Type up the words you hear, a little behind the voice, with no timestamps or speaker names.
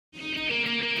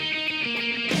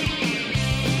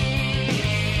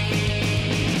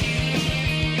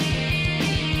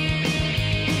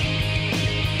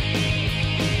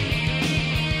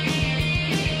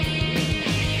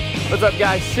What's up,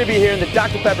 guys? Shibby here in the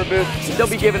Dr. Pepper booth. They'll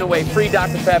be giving away free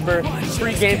Dr. Pepper,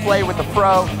 free gameplay with the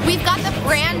Pro. We've got the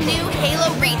brand new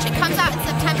Halo Reach. It comes out in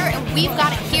September, and we've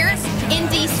got it here in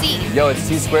DC. Yo, it's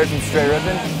T Squared from Straight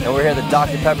Ribbon, and we're here at the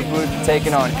Dr. Pepper booth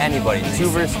taking on anybody. 2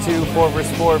 vs 2, 4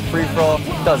 vs 4, free-for-all,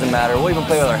 doesn't matter. We'll even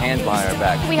play with our hands behind our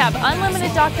back. We have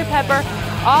unlimited Dr. Pepper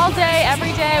all day,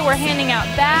 every day. We're handing out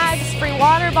bags, free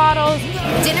water bottles.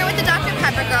 Dinner with the Dr.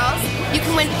 Pepper girls. You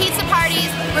can win pizza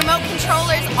parties, remote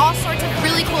controllers, all sorts of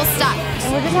really cool stuff.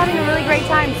 And we're just having a really great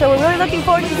time, so we're really looking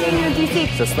forward to seeing you in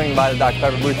DC. So swing by the Dr.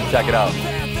 Pepper booth and check it out.